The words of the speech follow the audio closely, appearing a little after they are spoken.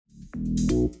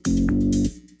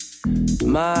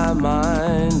My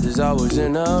mind is always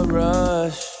in a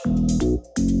rush.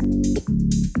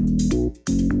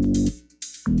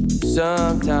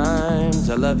 Sometimes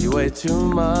I love you way too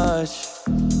much.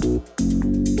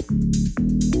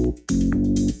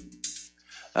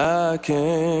 I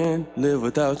can't live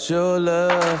without your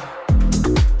love.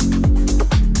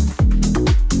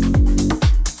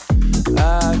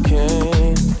 I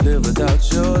can't live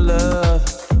without your love.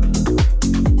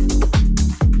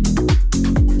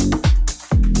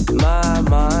 My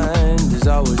mind is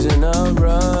always in a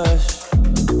rush.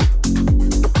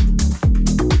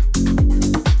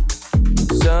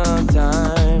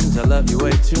 Sometimes I love you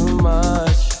way too much.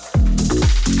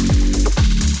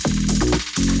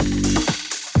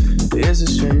 It's a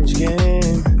strange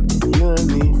game you and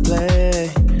me play.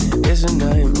 It's a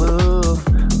night move,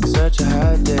 such a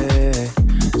hot day.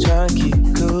 Try and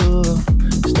keep cool,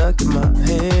 stuck in my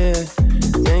head.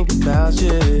 Think about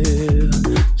you,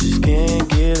 just can't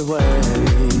get away.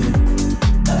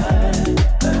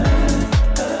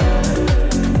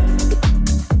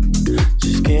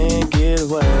 Just can't get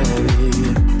away.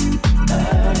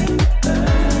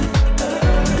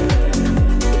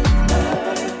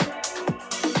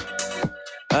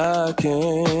 I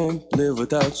can't live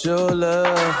without your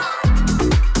love.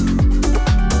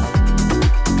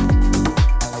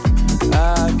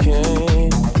 I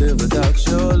can't live without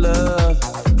your love.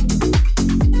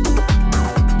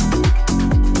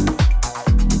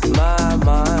 My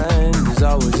mind is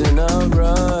always in a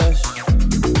rush.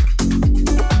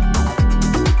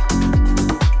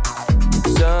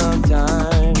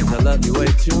 Sometimes I love you way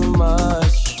too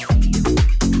much.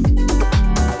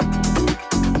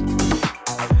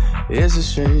 It's a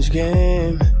strange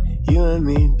game you and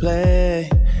me play.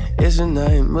 It's a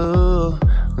night move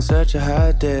on such a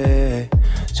hot day.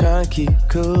 Trying to keep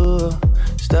cool,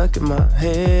 stuck in my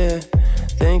head.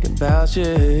 Thinking about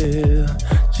you,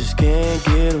 just can't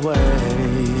get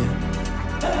away.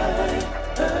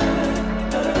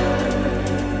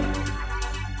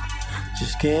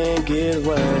 Just can't get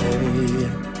away.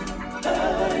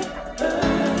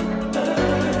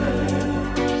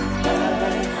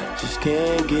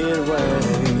 Can't get away.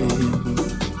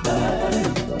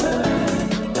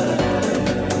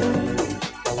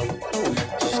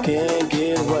 Just can't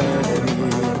get away.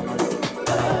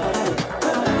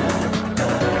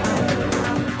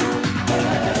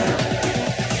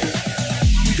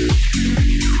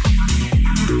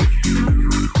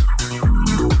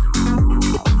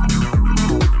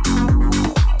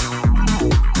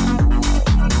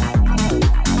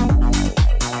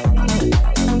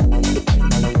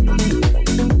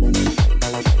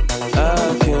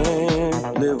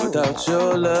 Without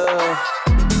your love,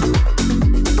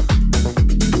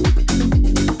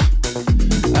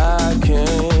 I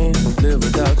can't live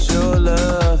without your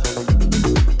love.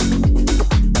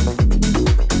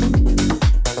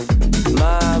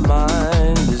 My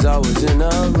mind is always in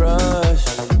a rush.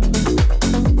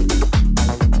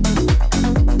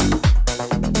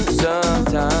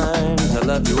 Sometimes I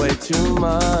love you way too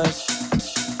much.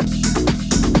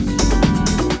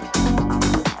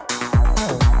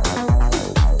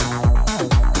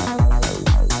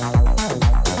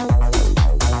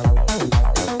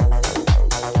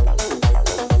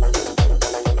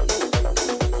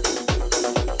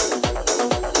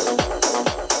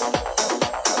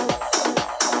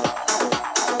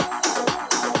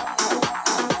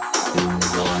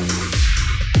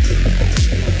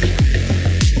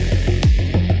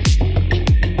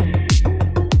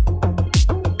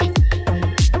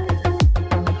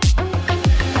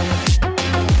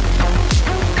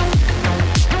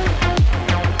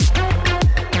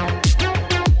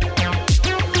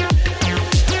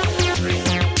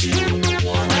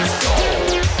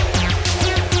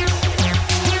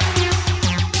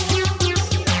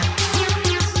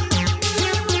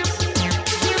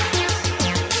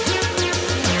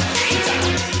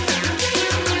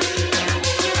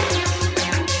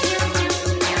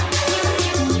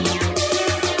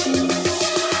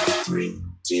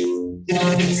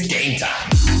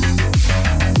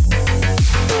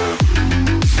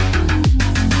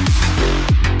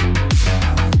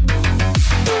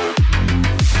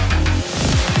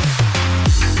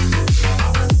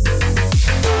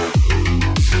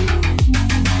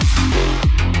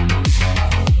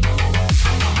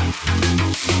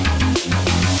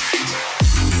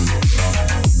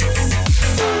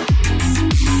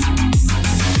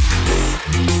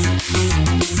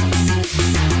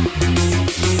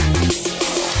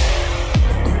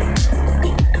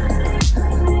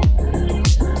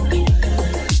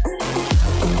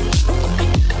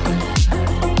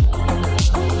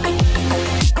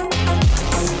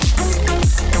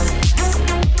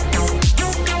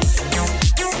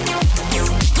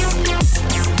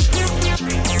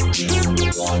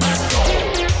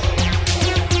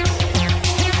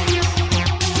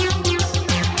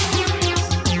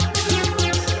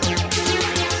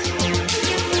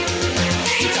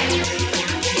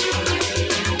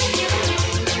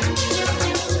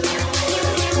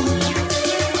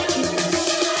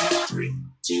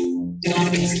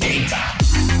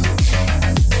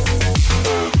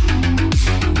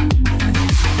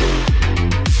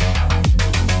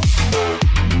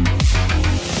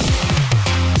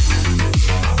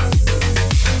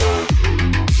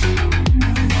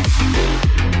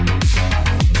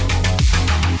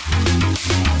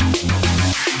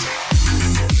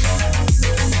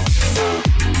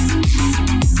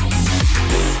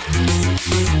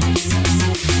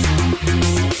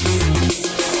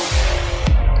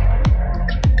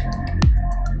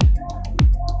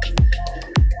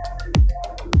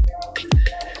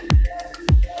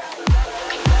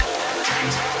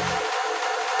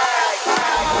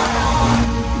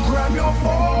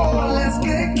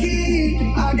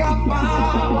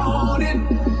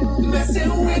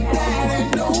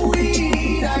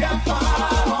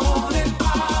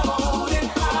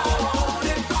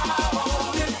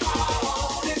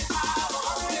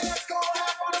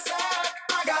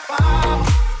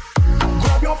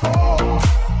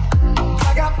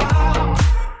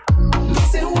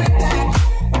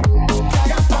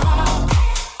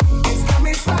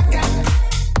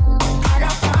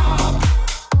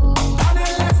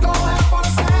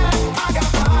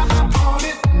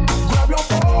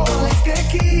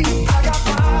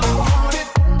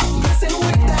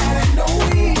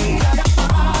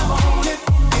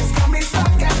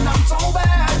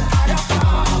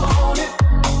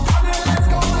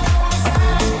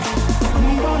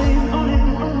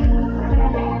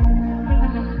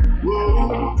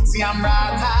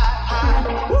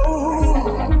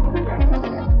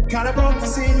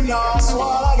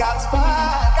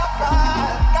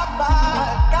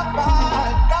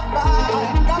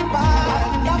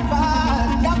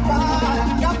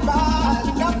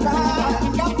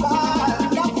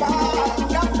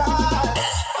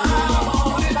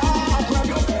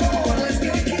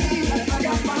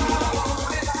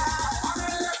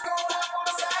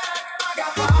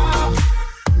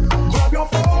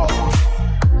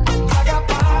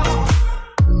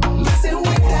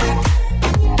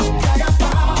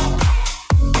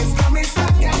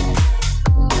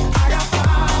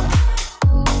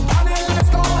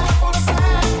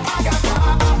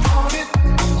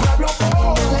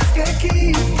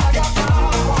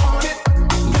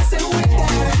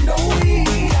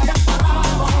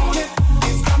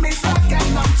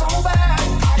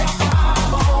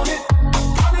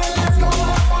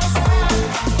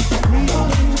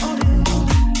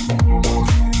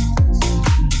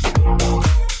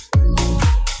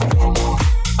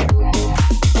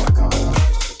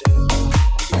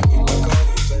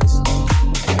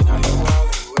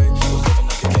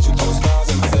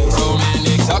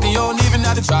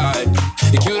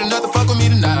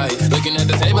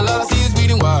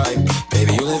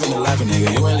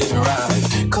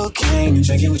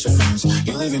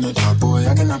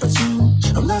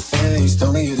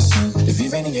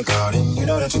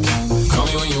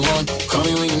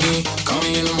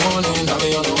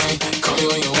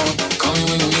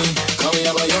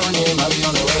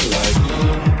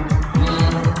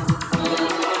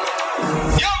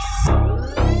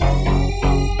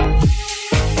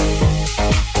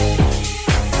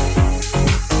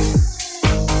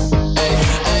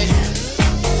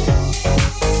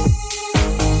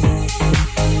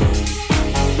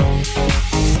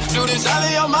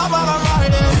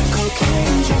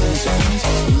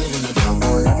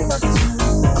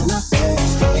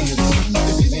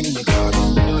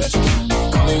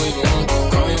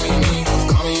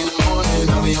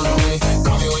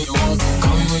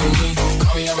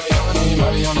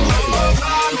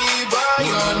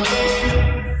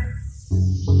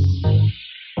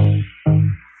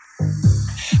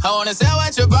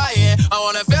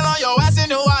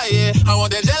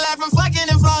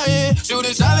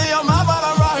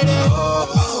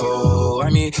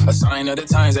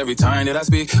 Every time that I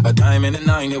speak, a dime and a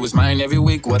nine, it was mine every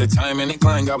week. What a time and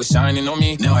incline, God was shining on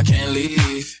me. Now I can't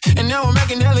leave, and now I'm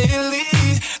making hella Italy.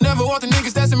 Never want the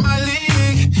niggas that's in my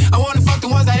league. I wanna fuck the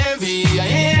ones I envy.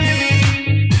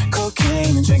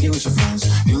 Cocaine and drink it with your friends.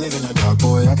 You live in the dark,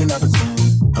 boy, I cannot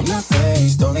pretend. I'm not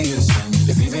faced, don't need you to sin.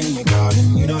 If you've been in your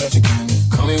garden, you know that you can.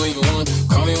 Call me when you want,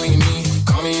 call me when you need.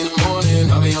 Call me in the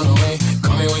morning, I'll be on the way.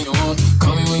 Call me when you want,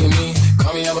 call me when you need.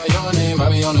 Call me out by your name,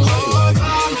 I'll be on the way. Like,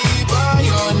 call me by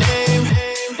your name.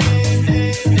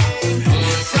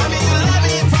 Tell me you love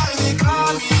me in private.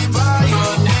 Call me by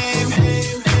your name.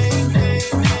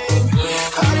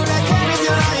 How do that care if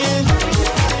you're lying?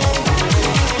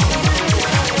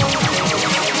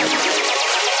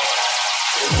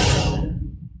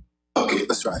 Okay,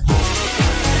 let's try.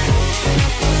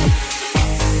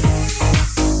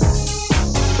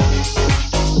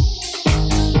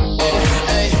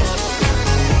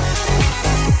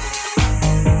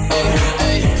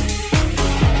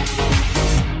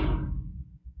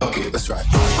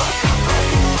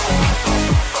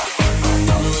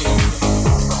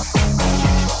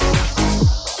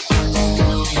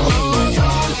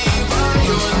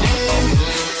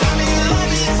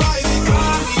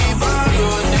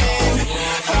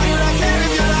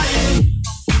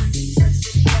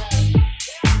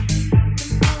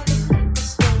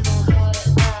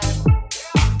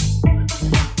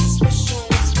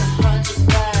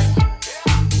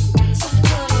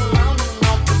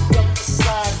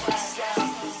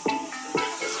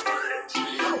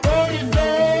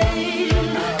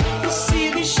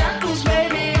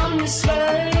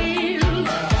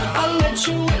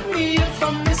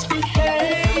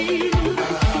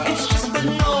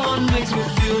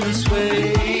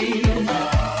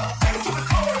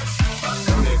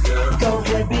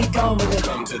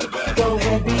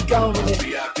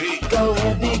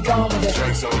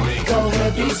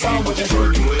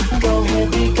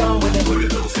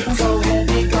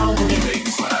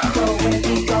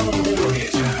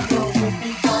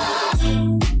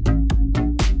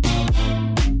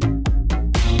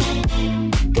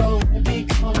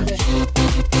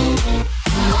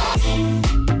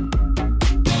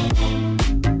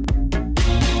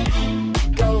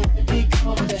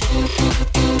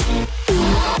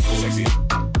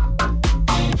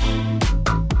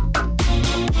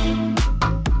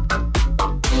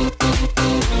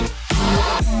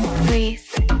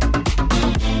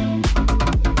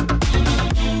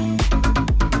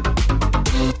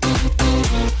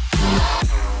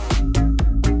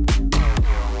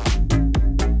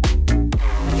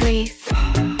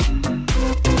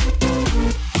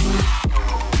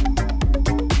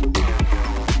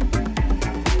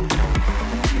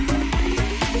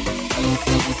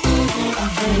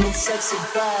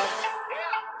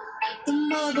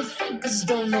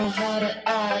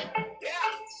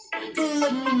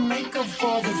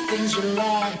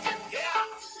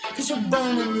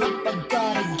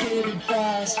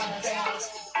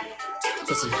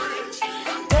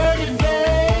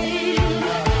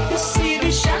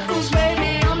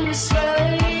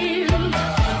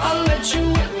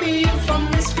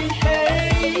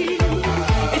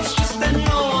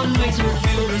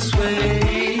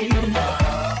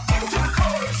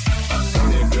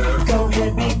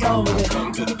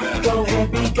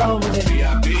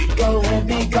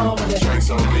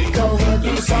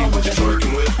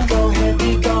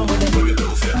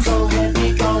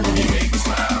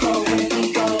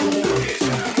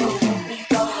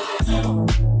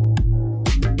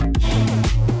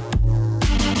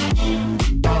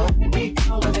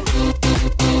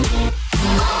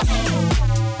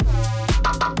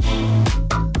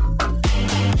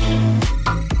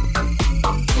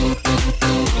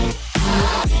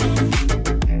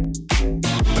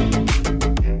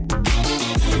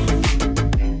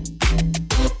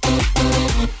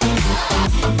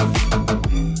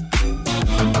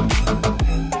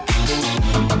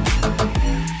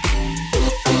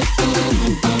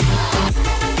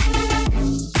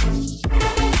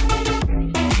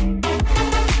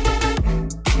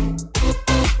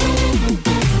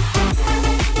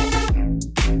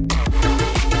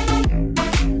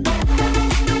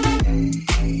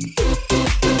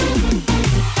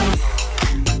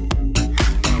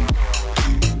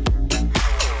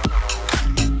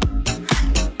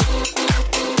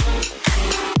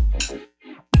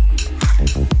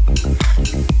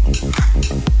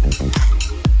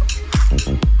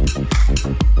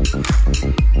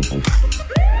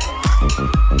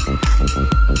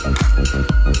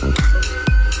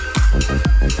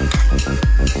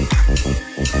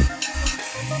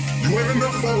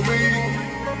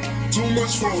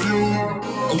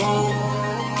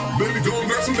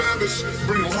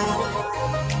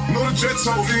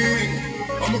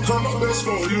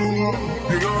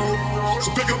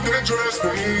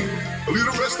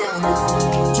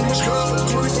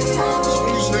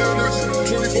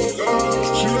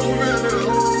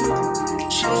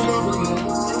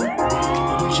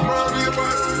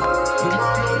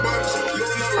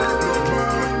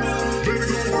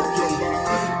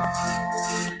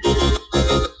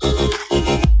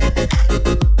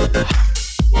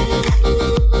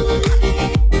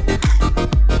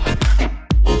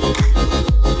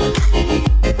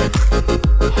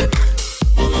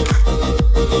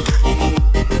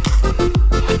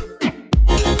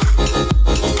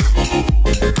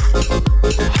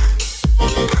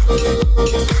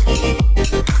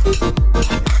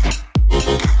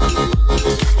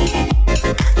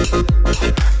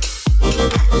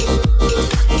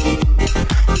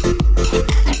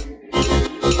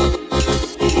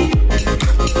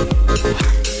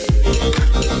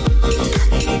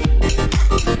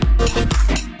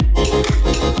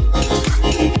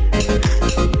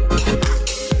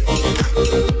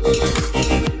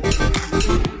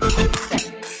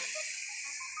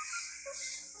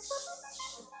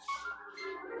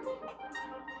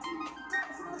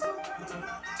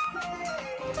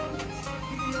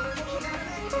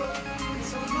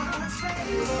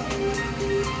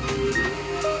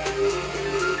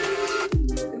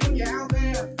 When you're out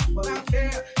there, well, out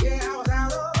there, yeah, I was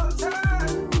out all the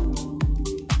time.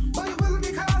 But it was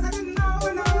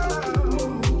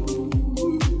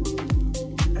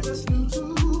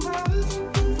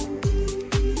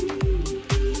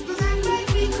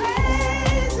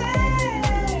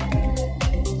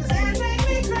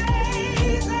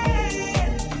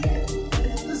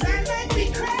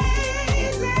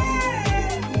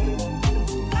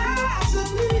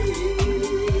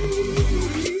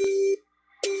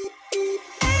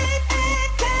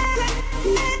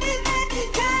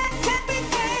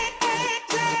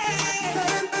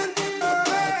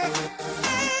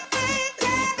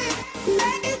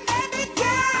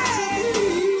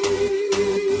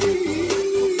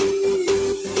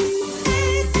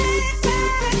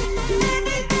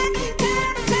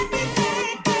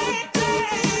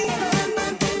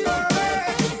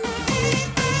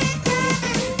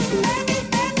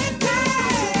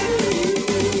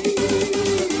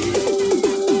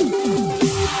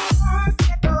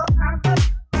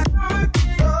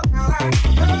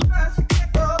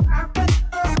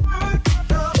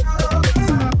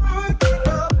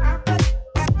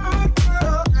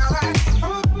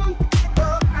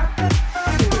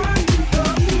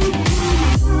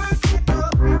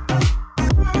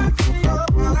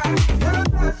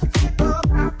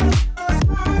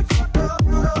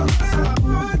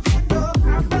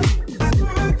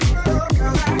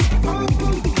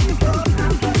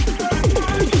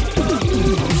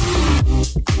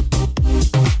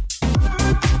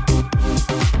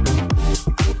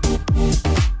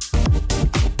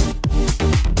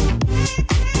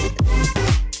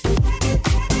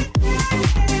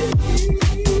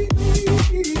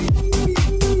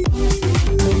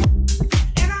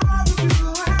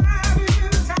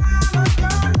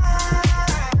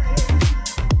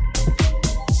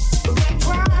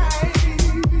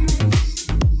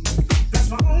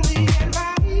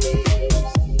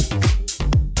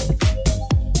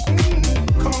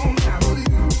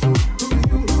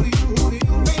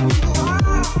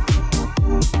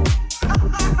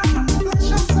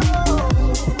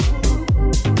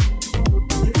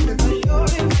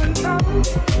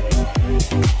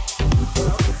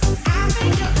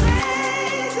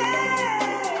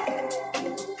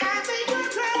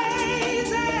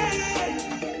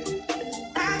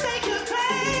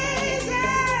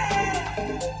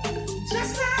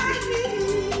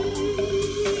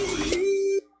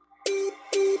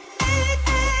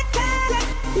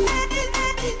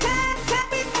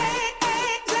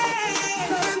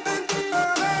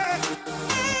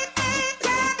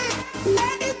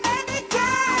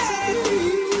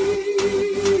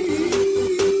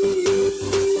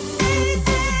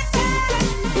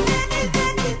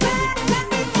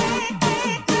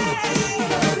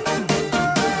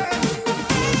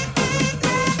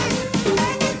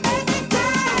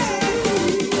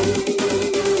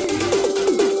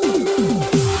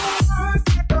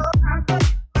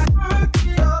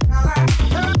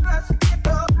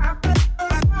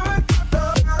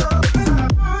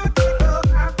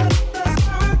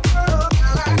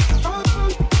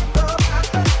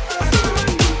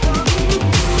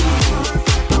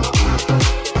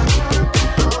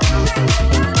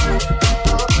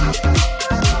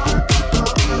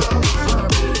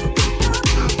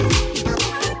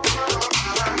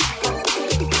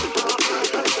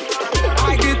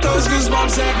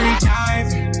goosebumps every time.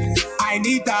 I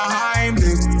need the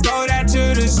Heimlich, throw that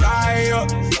to the side.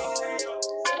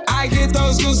 I get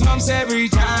those goosebumps every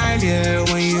time, yeah.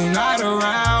 When you're not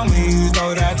around, when you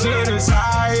throw that to the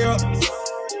side.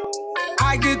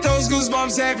 I get those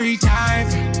goosebumps every time.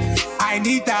 I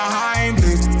need the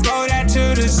Heimlich, throw that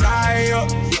to the side.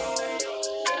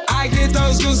 I get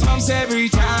those goosebumps every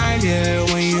time, yeah.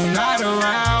 When you're not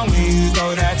around, when you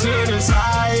throw that to the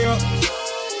side.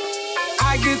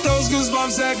 I get those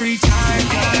goosebumps every time,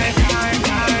 time, time,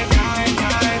 time, time,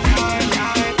 time, time,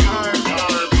 time, time.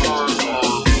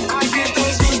 I get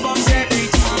those goosebumps every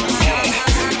time.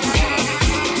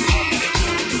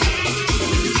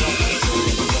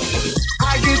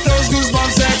 I get those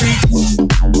goosebumps every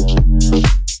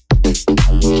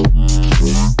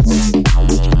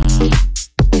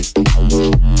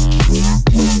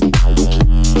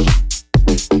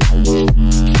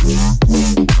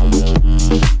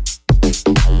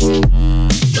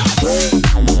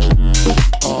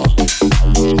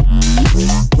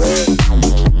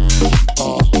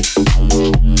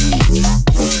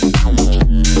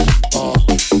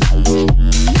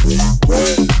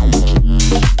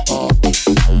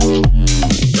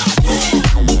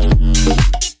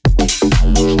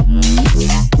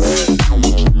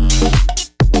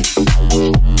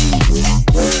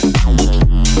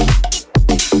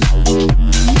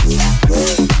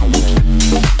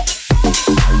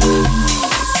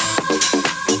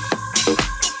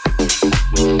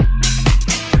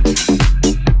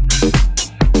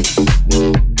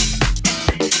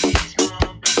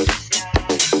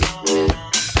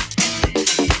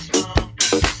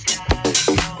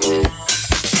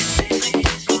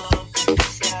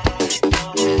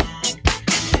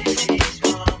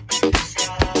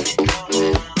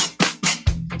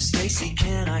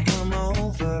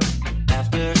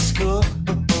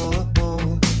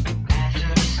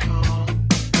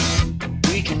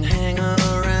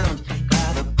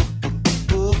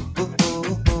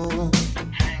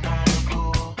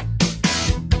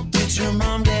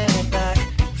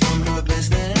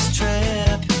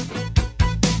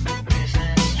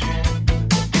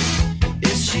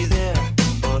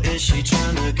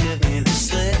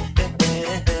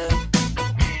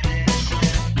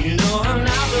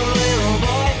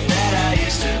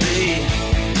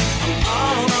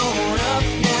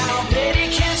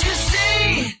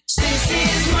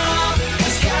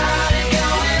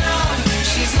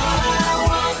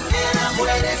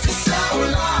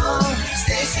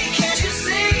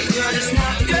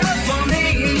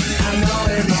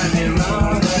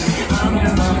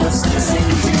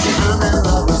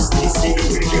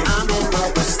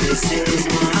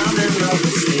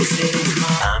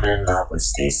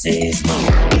Stacy's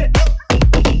mom.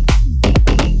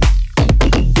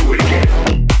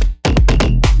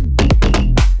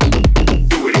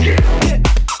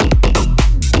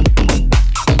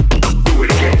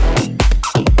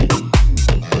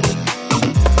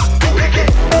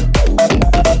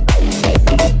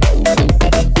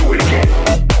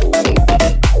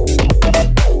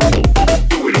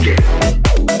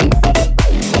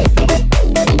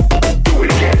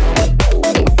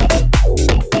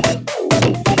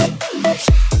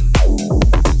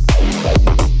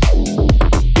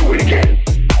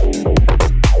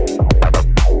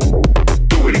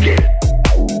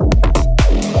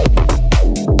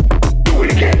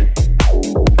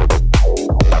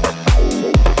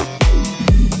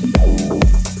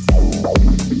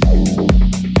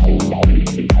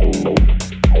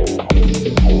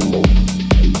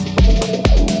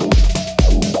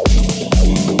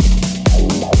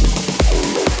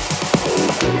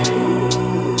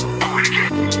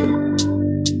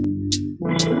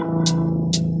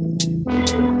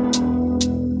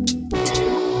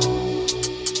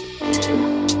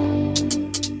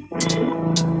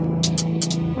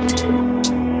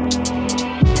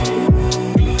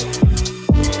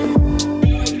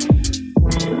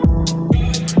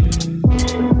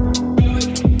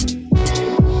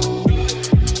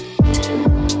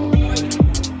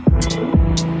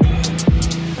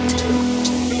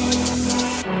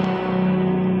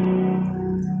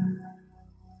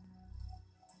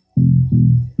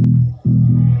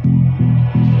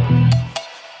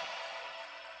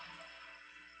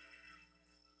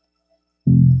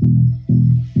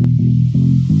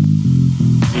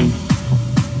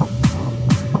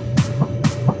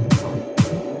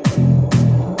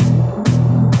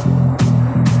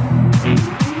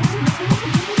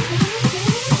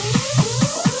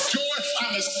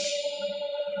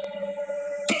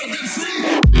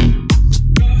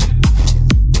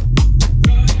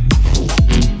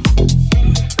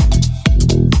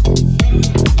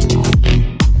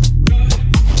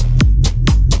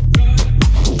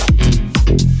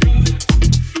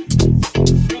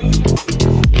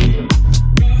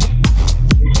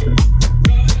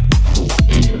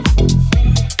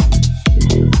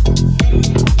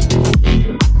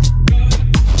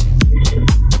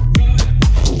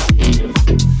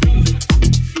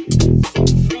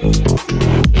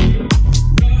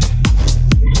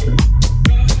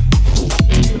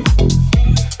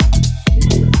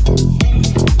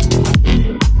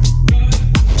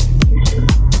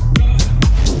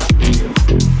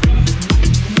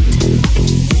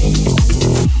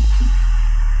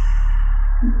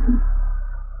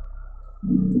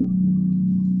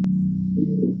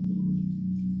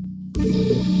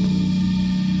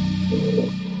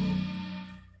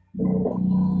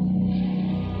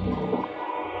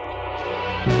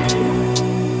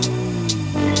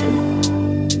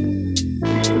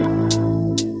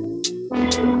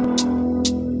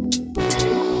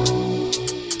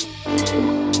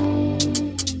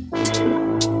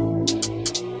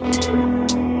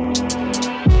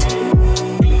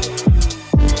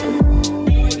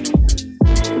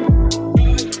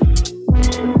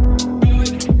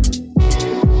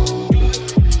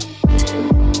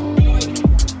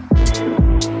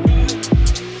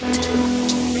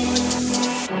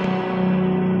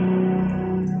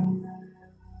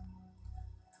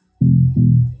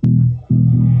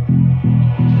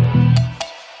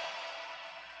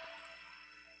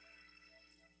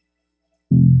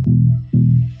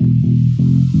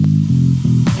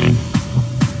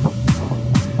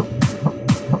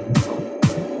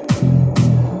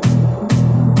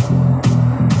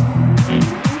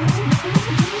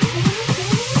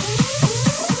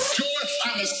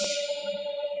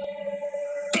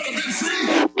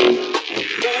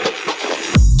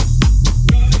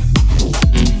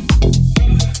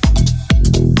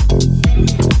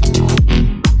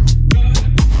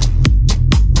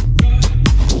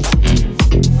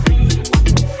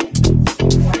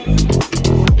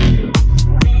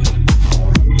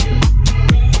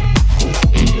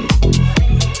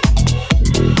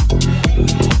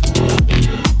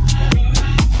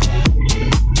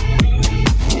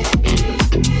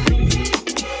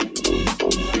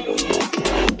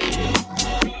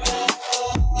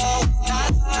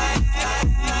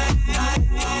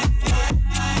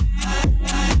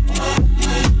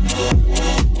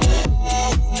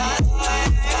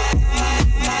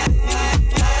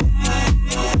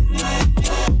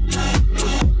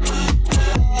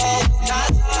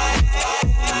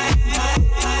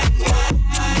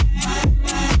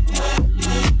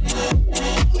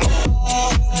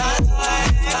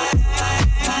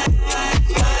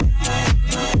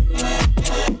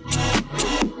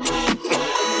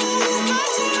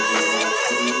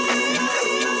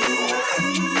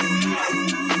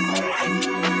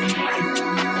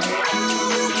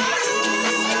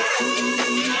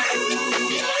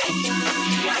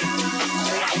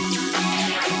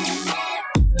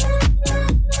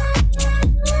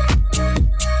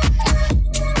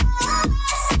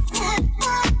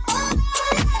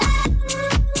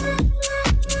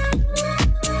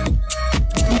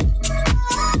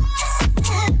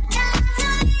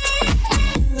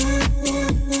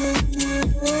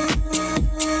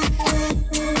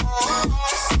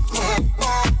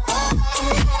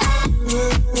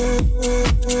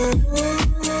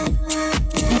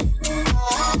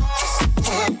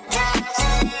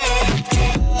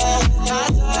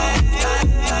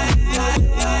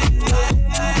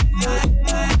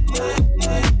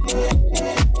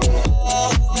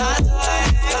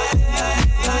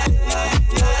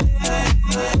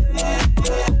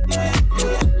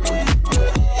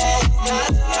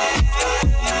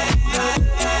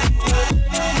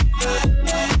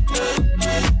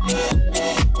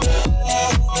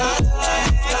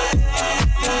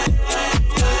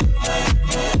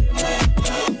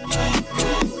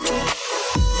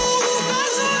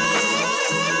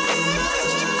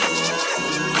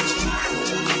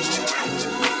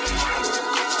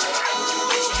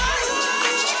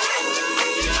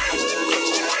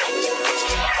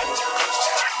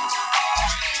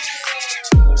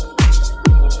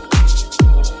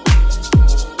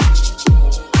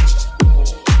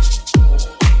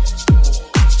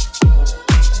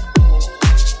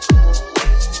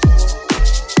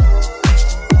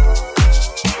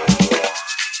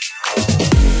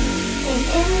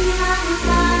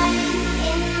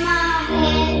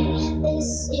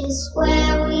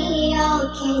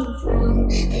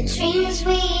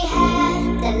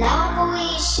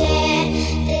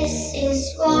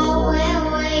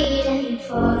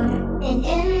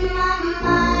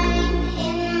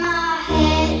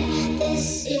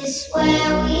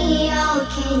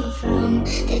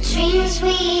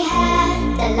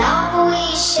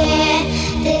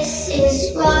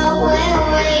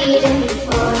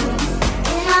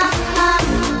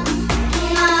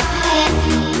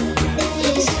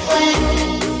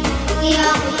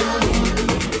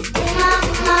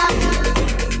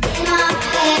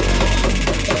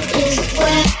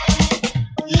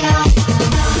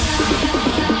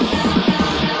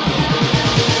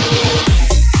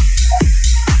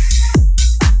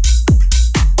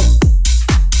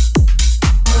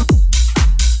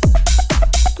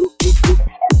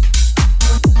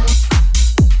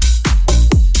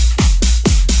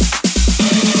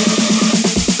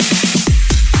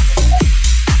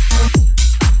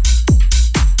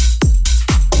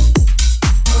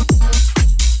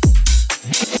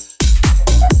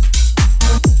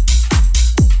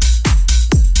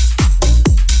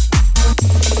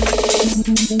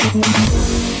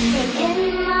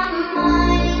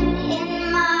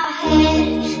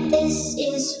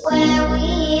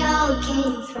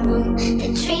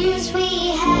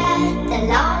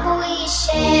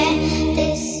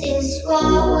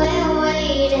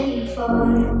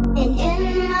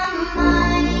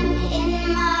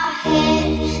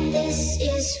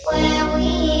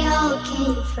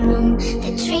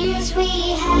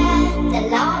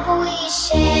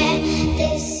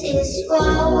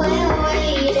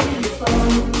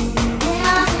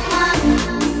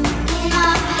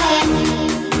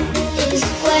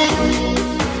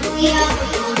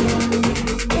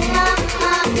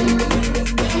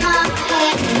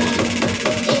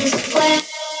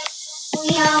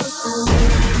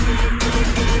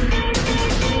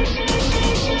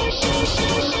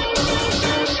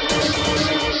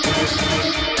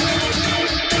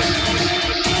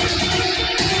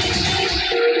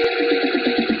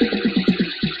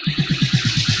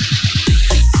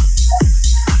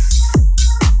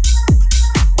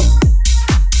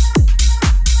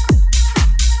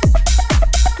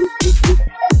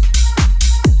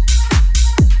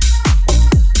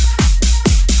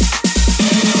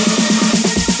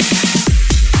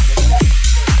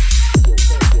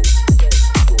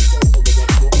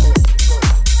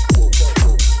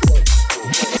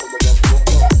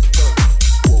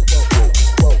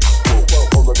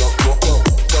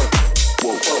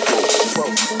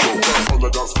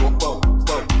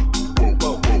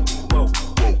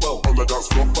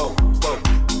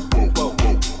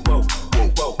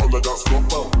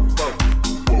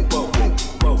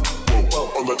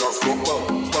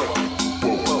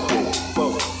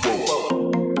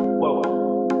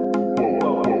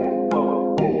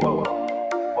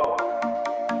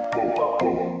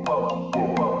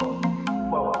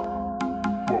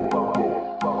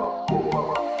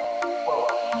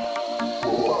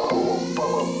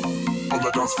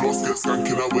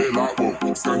 Skanking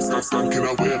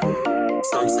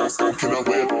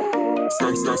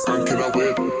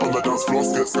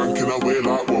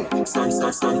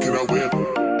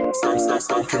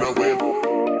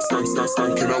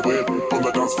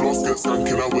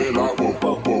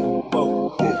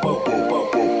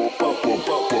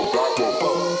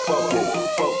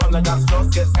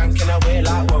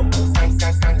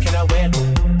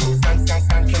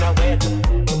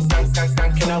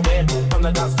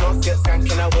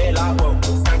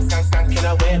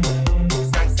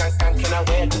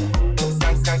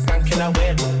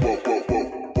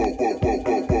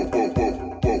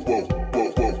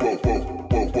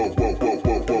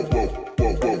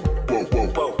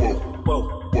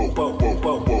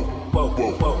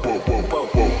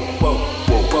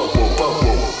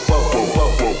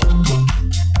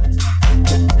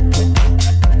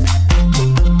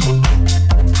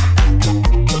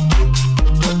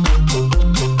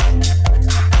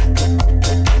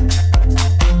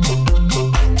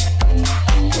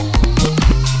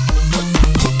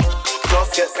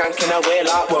away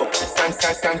like whoa,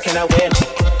 skanking away,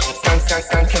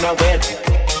 skanking away,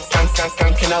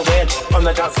 skanking away. On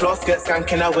the dance floor, get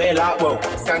skanking away like whoa,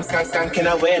 skanking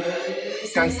away,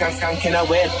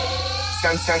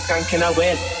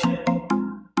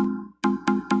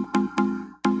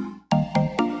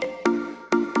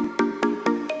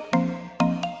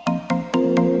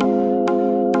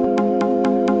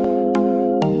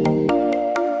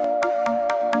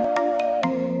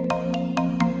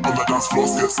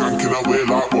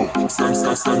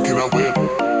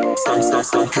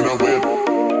 skanking away.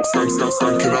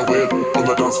 Skanking away, on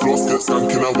the dance floor, get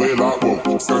skanking away like whoa.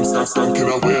 Skanking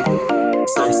away,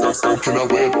 skanking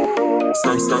away,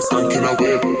 skanking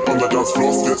away, on the dance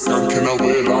floor, get skanking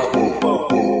away like whoa.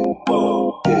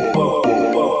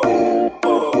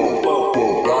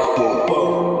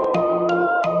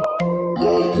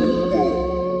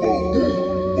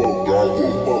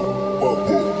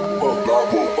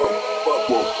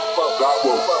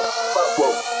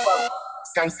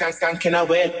 Skanking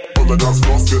away. On the dance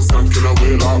floor, get skanking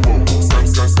away like whoa.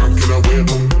 Skanking away.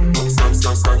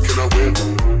 Skanking away.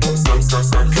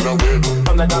 Skanking away.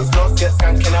 On the dance floor, get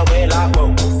skanking away like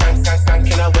whoa.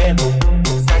 Skanking away.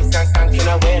 Skanking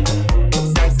away.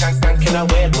 Skanking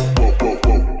away.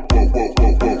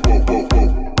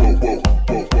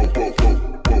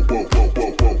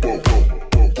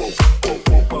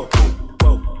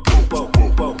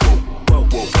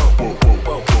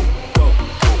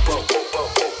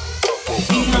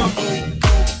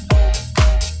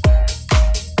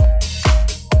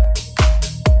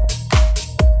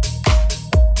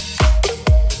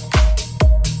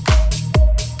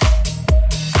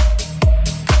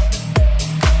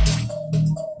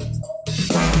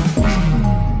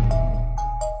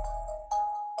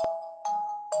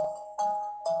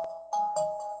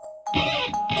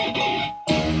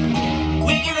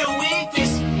 Wicked and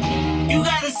weakness, you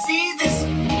gotta see this.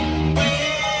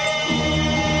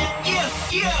 Yeah,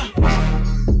 yeah.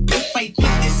 If I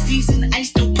quit this season, I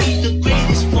still be the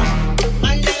greatest for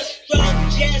my left row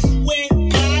just went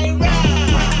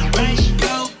viral. Right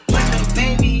stroke, put the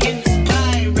baby in the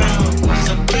spiral.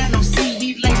 Soprano see me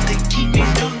like to keep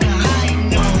it on the high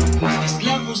note. There's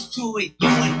levels to it, you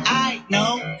and I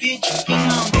know. Bitch, be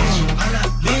on bitch, hold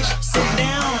up, bitch, sit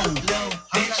down.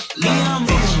 Bitch, Leon,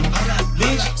 bitch, hold up,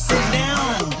 bitch, sit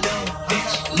down.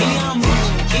 Bitch, Leon, bitch,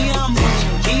 Leon, bitch,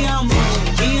 Leon, bitch,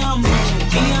 Leon, bitch,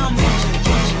 Leon, bitch.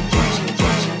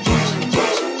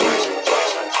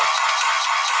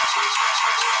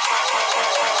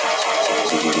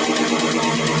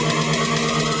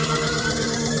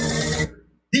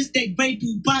 This that great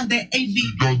poupon, that AV.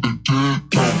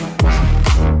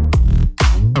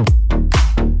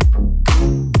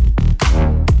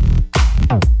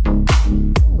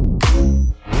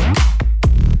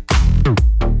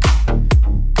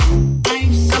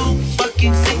 I'm so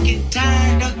fucking sick and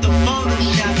tired of the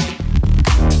Photoshop.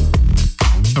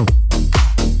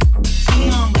 Be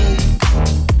humble.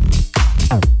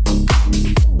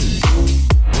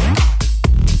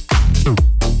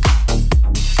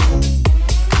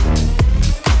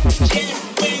 Just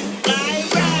went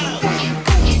viral.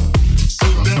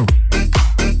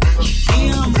 Be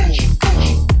humble.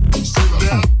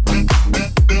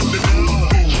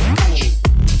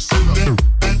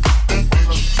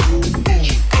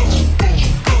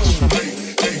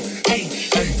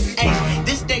 Hey,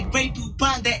 this that great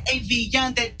poupon, that AV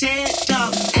on that TED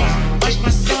Talk. Hey, watch my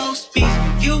soul speak,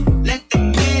 you let the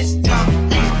meds talk.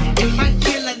 Hey, if I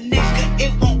kill a nigga,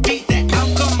 it won't be the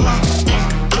alcohol. Hey,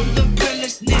 I'm the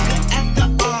realest nigga after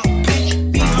all, bitch.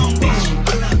 Be on bitch,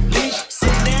 hold up, bitch,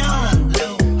 sit down,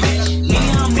 little bitch.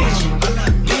 Leon, bitch, hold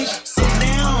up, bitch, sit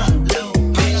down, little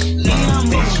bitch. Leon,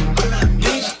 bitch, hold up,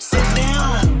 bitch, sit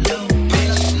down, little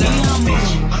bitch. Leon,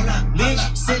 bitch, hold up, bitch,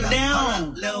 sit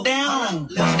down, little down,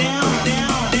 little down,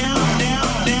 down, down,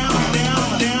 down, down, down,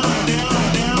 down,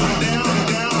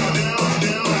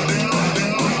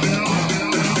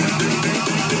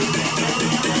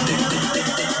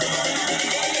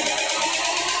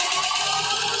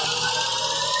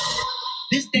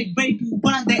 this that great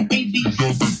poupon, that AV.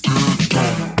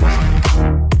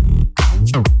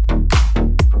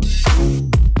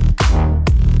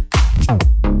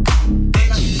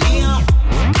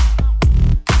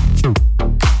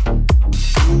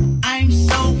 I'm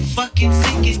so fucking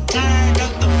sick and tired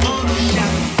of the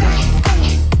Photoshop.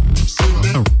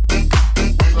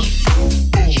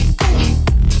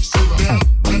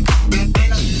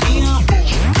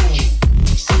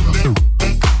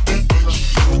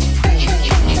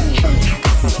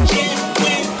 Just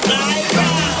went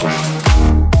viral.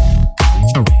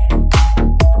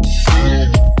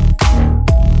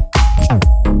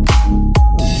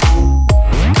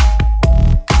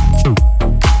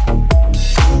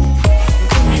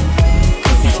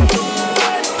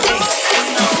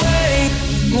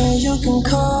 Know you can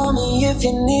call me if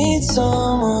you need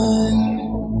someone.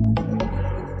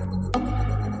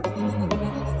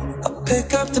 I'll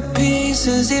pick up the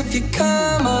pieces if you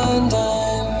come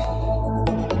undone.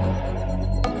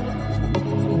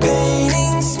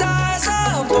 Painting stars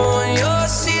up on your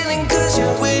ceiling 'cause you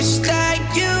wish that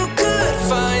you could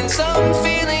find some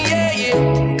feeling, yeah, yeah.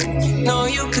 You know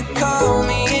you could call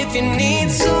me if you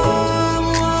need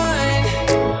someone.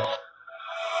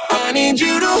 I need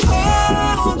you to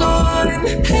hold on.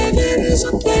 Heaven is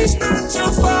a place not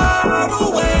too far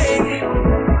away.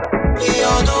 We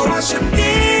all know I should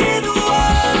be the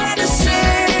one to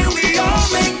say we all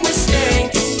make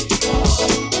mistakes.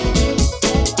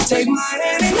 Take my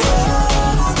hand and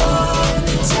hold on.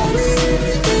 Tell me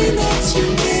everything that you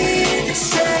need to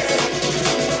say.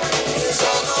 'Cause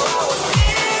I know I was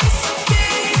meant to be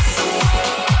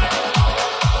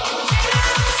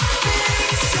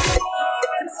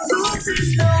someone who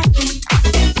just knows.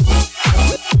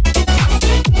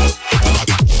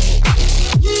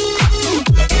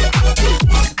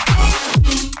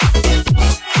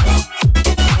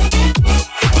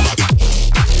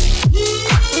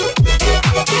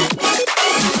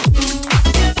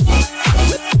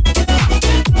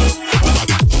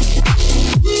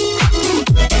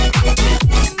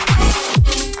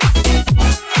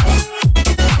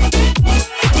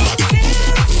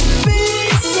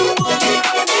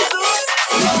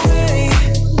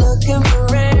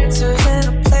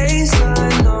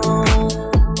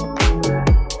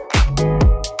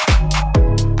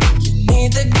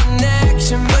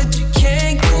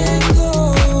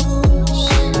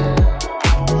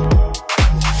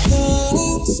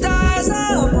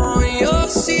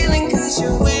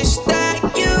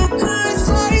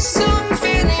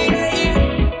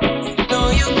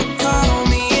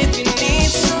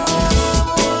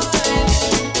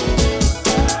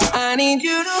 need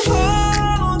you to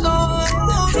hold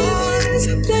on. There's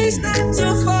a place not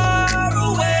too far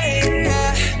away.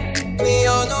 We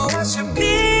all know I should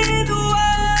be the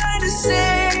one to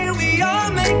say we all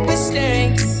make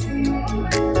mistakes.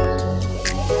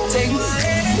 Take my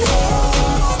hand and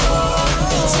hold on.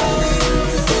 Tell me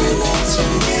everything that you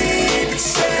need to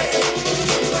say.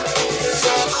 'Cause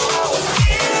I know I was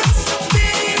meant to be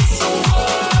someone.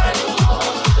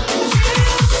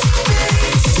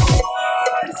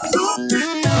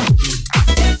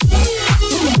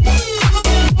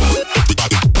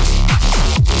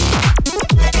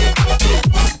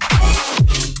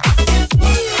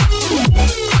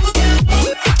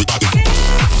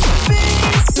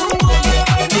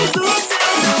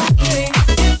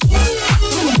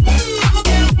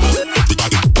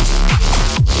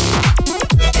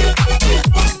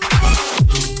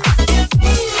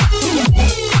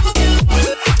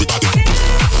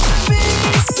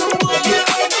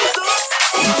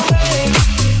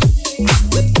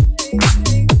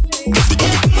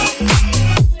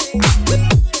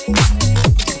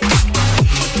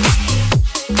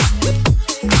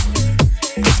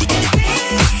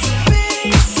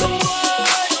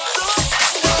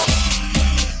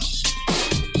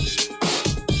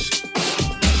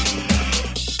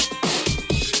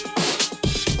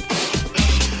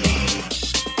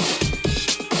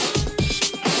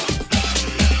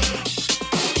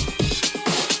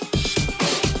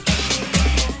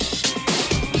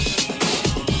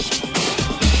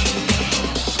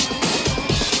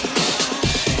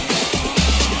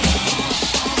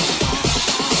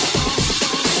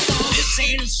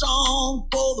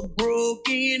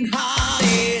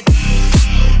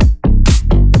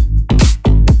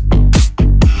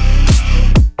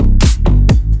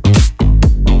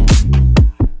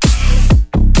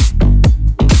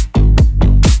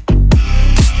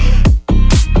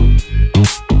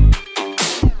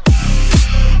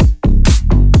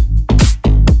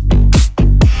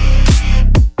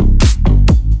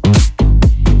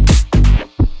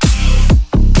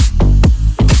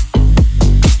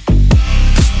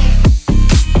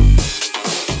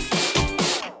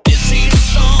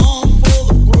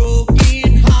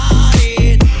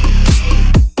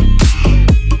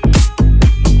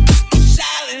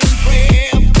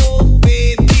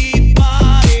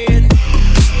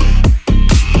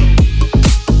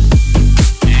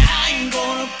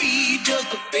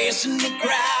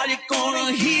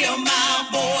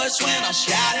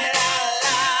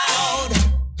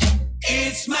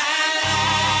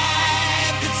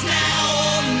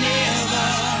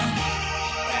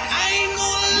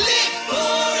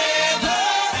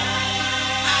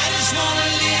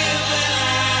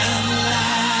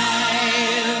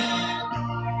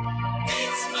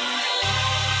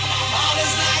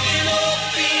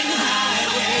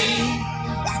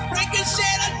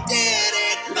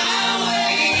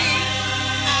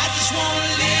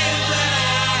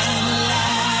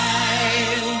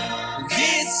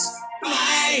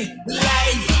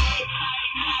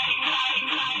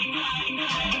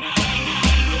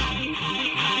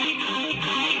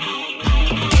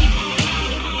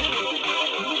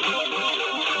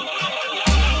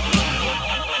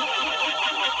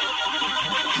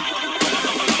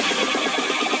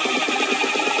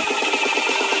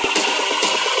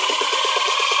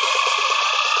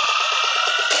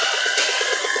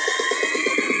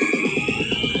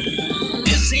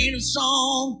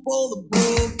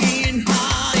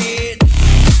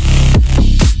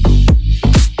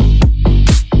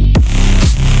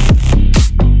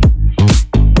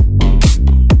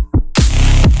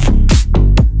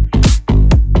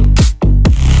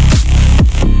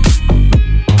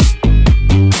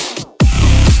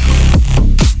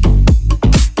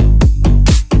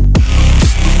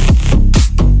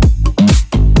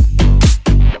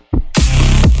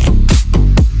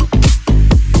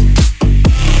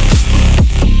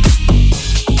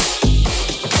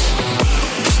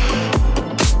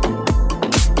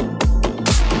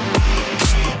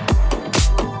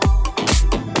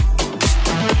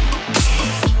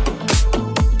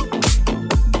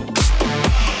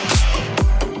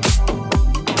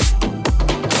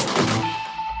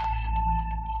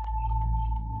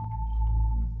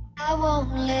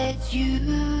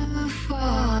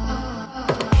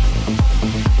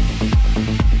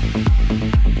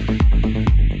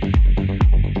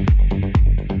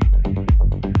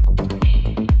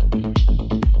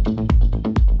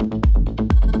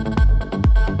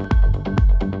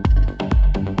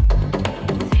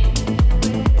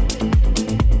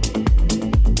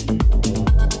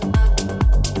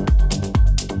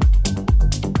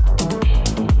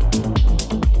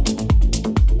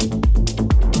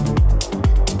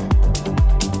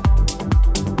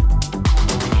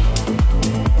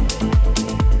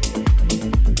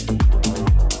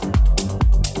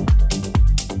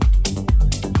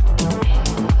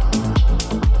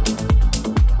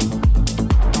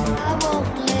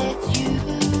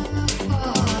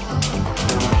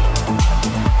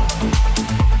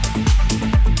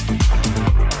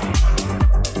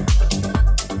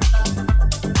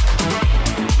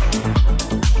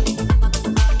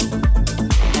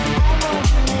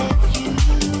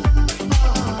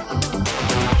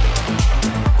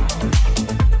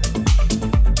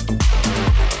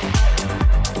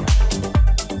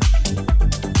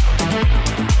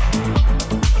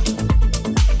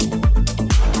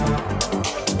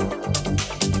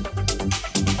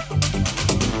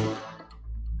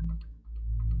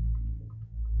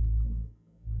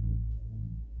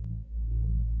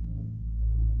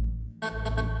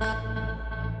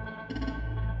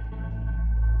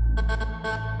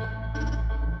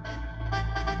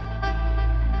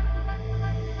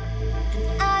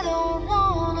 I don't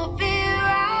wanna be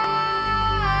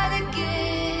right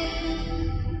again.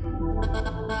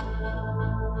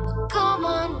 Come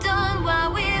undone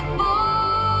while we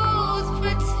both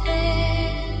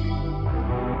pretend,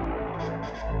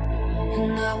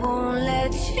 and I won't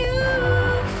let you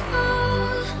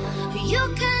fall. You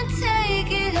can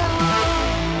take it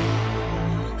all,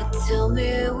 but tell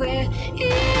me where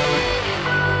it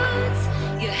hurts.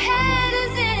 Your head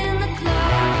is in the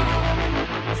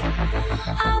clouds.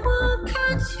 I won't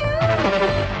cut you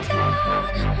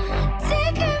down.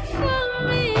 Take it from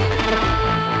me now.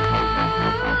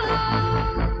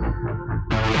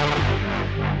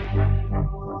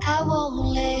 I won't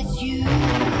let you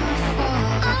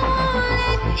fall. I won't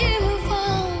let you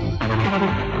fall.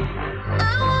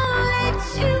 I won't let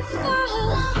you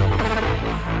fall.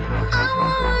 I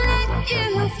won't let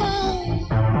you fall.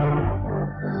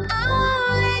 I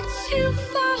won't let you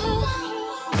fall.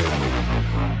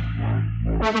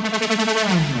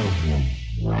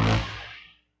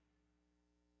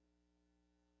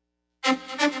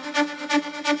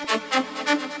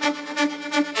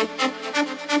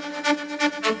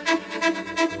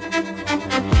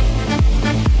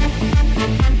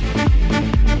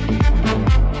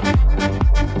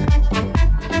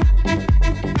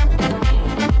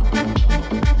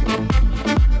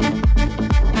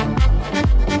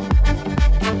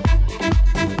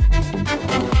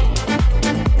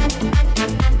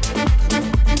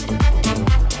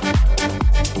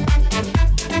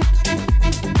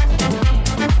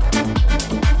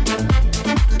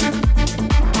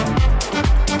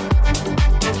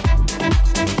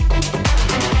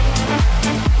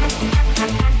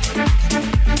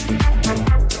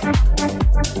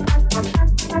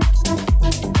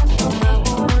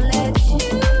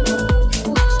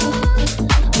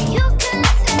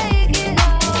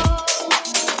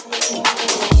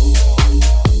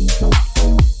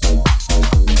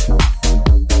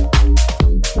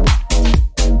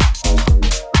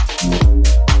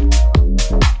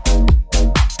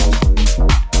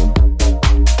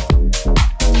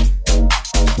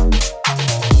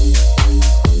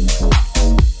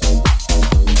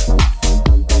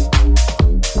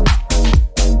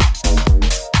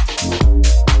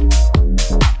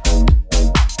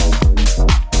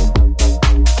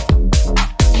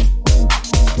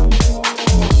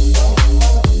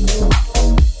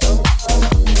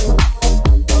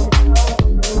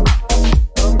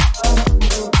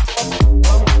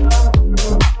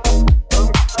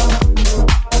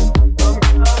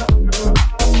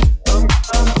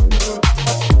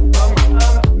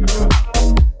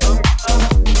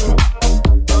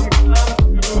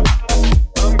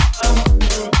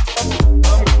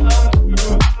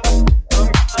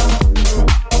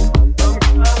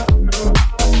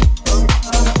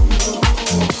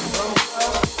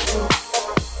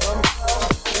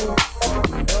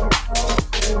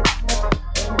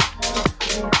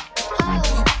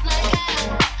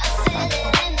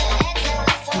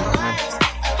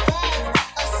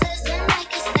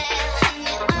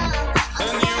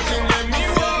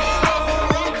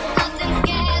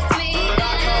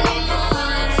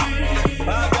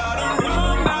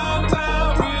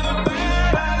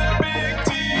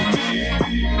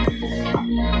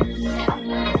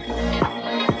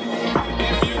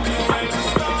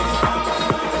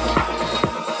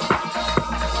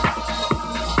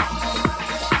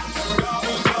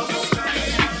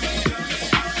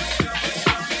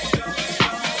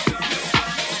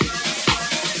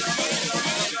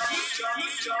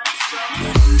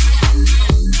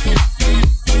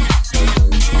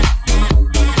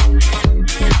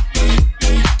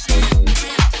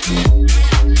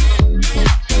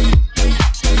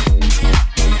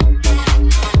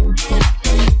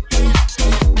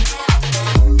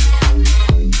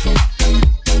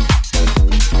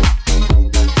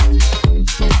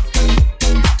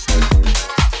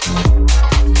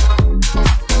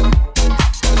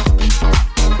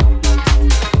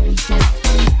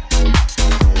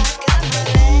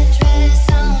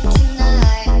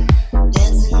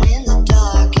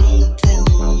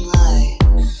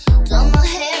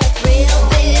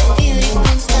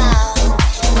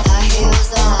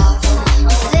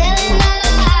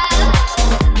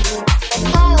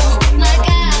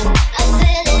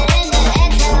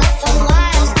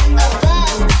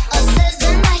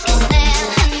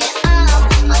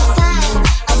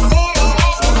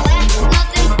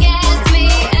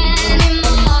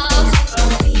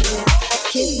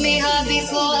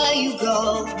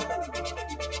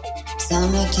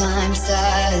 Summertime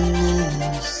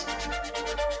sadness.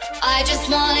 I just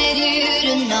wanted you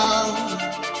to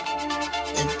know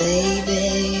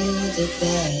Baby, you the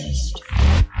best.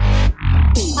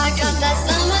 I got that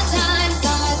summertime,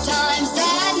 summertime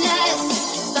sadness.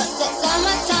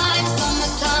 Summertime,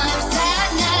 summertime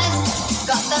sadness.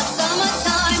 Got that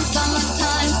summertime,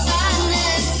 summertime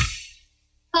sadness.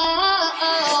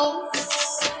 Oh.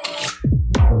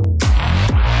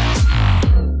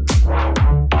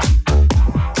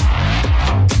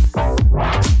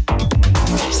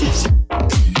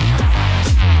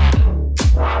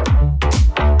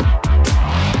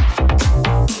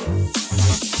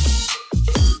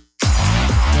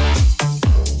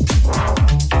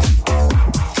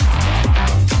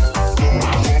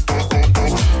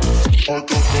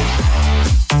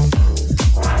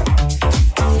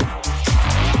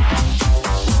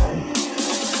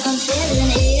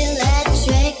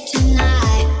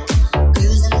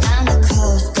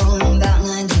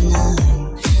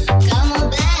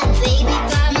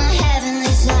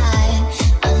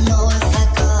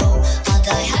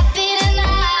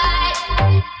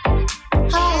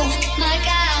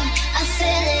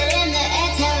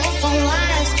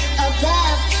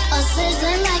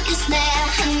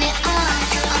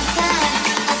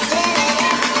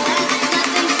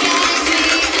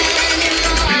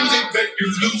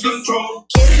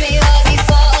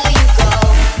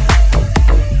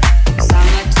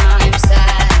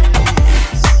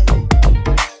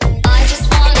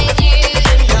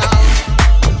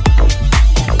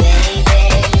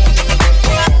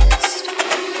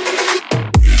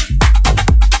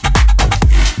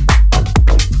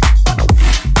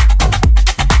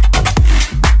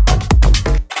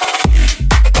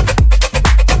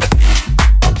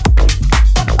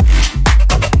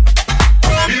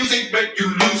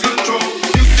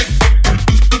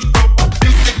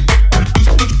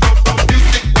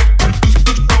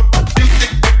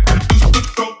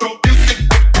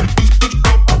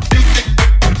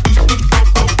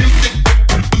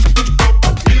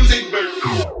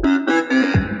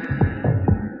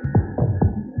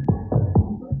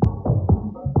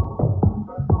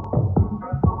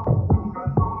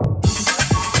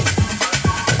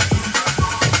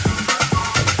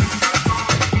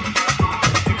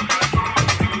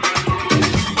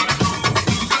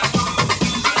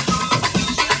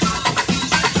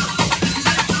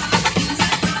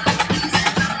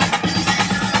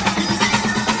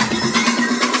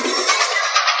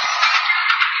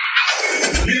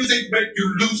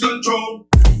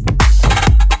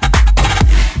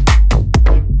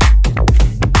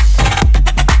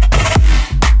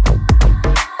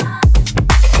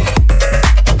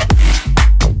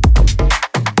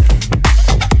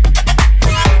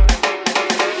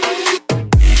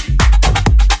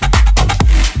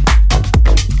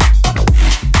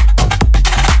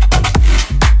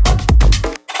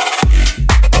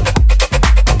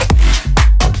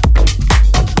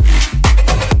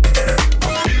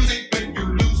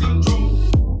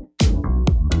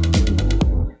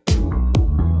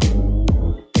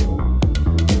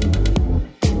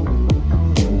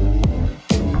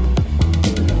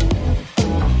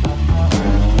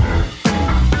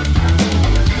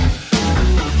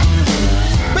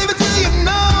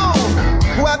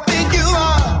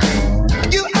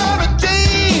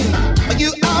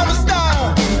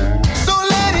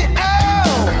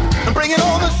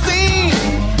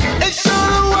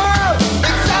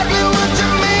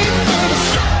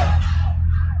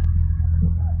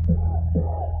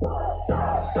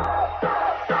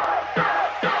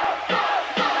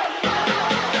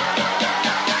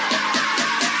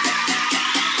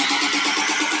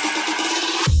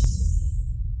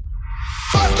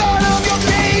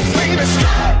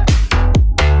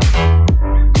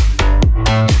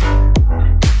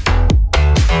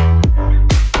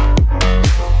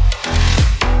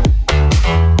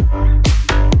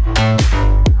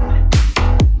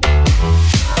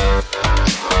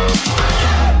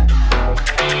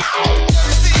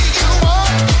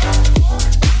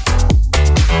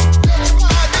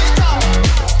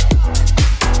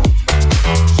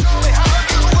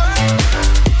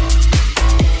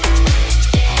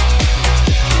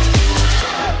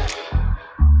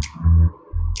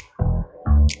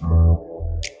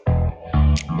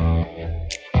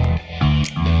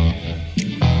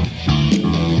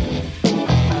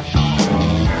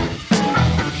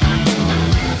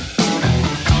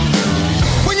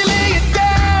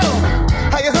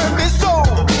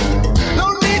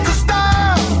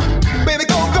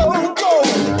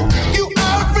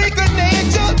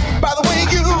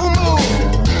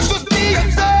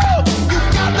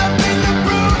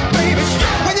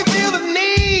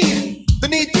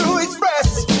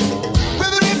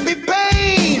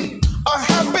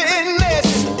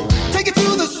 Take it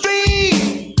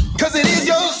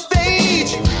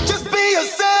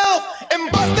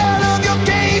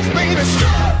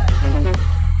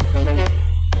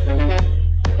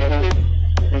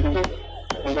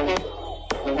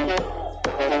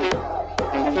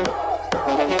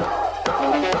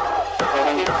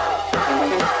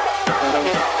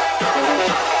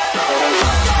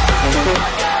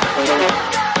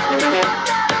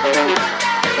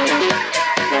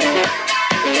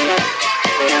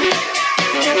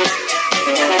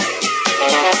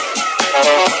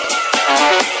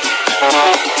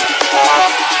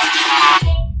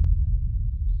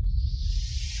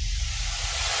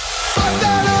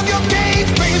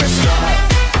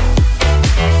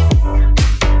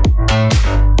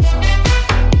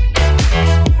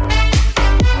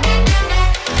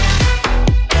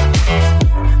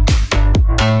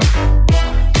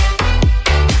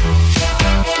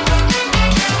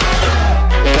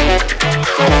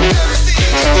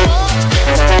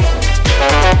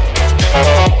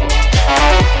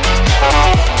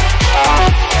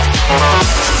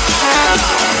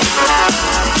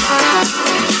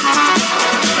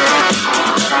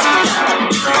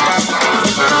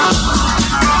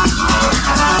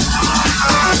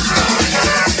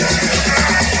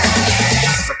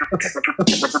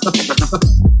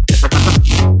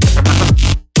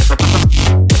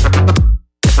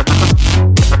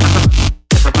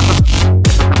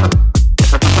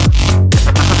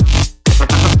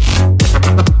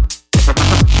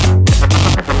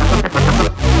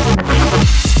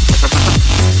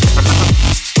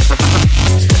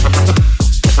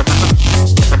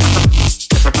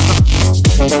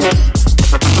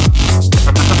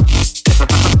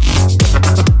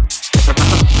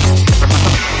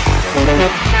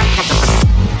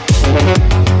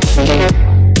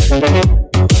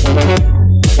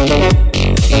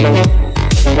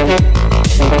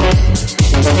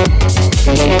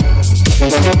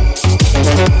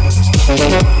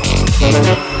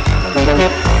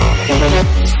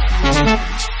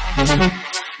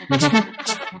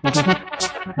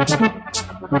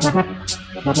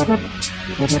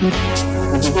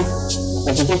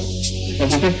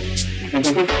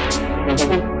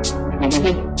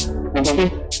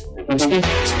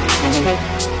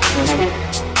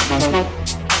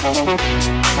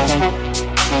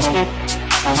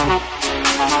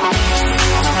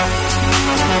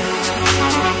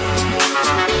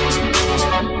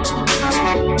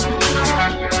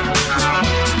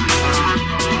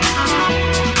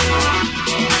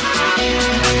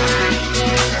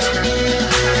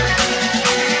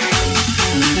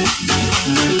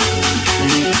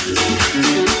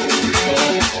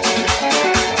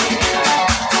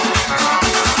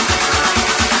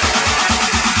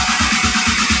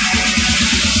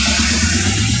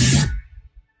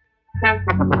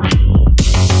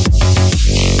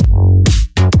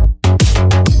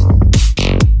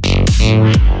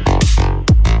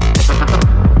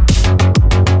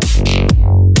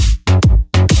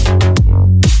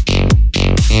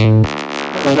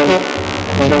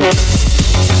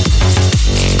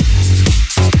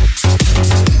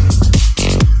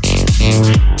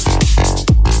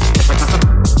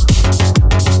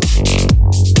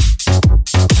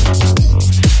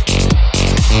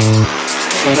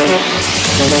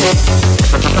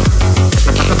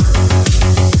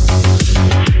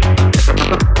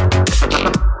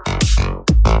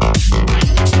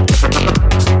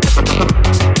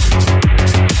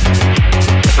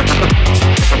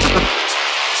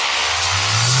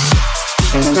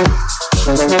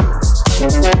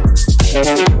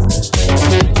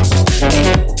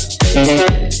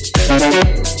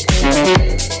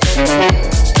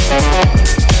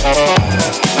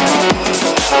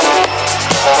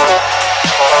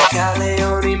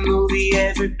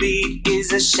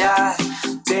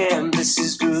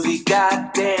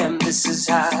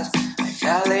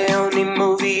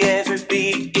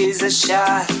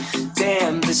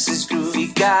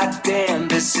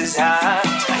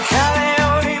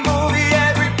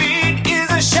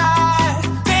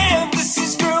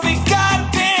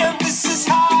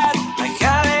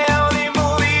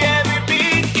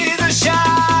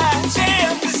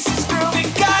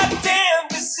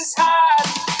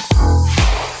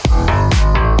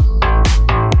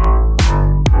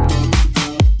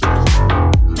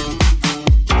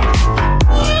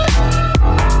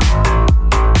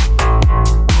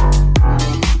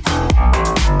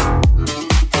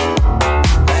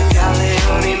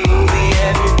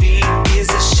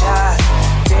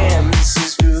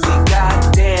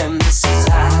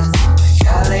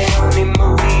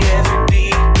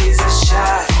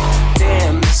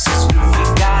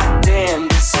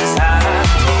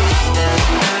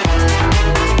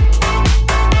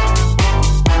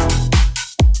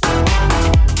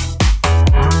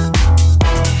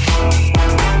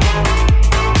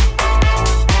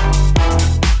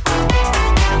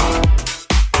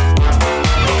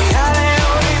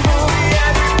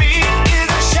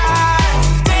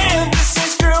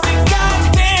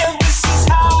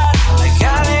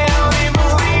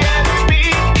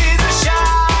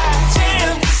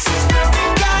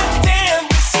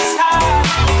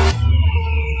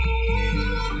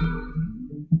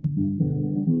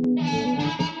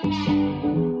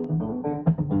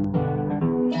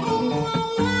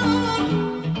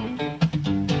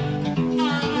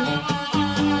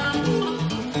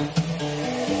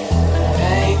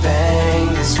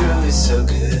it so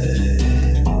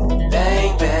good.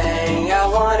 Bang, bang, I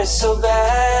want it so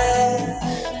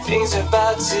bad. Things are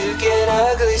about to get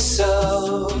ugly,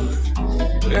 so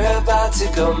we're about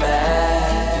to go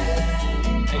mad.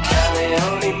 A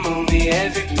Cali movie,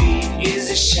 every beat is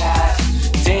a shot.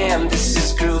 Damn, this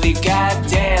is groovy,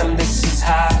 goddamn, this is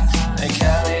hot. A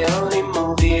Cali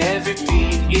movie, every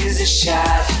beat is a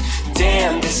shot.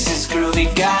 Damn, this is groovy,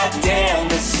 goddamn,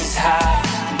 this is hot.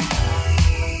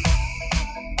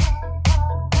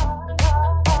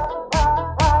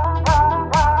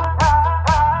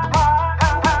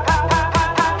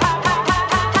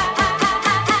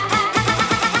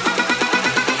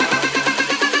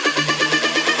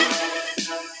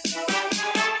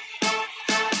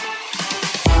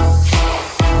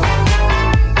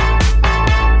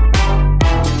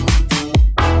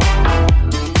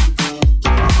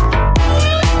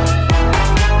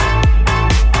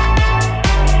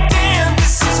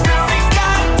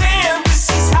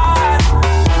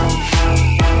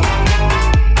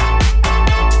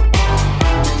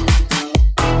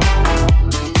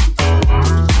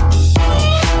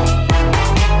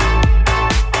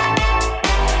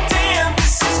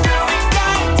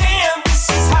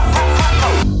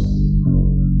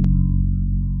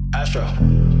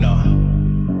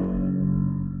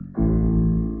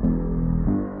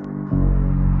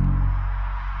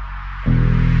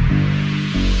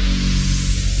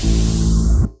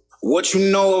 What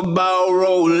you know about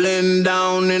rolling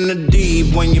down in the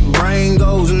deep? When your brain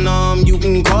goes numb, you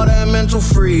can call that mental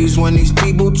freeze. When these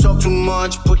people talk too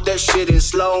much, put that shit in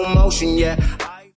slow motion, yeah.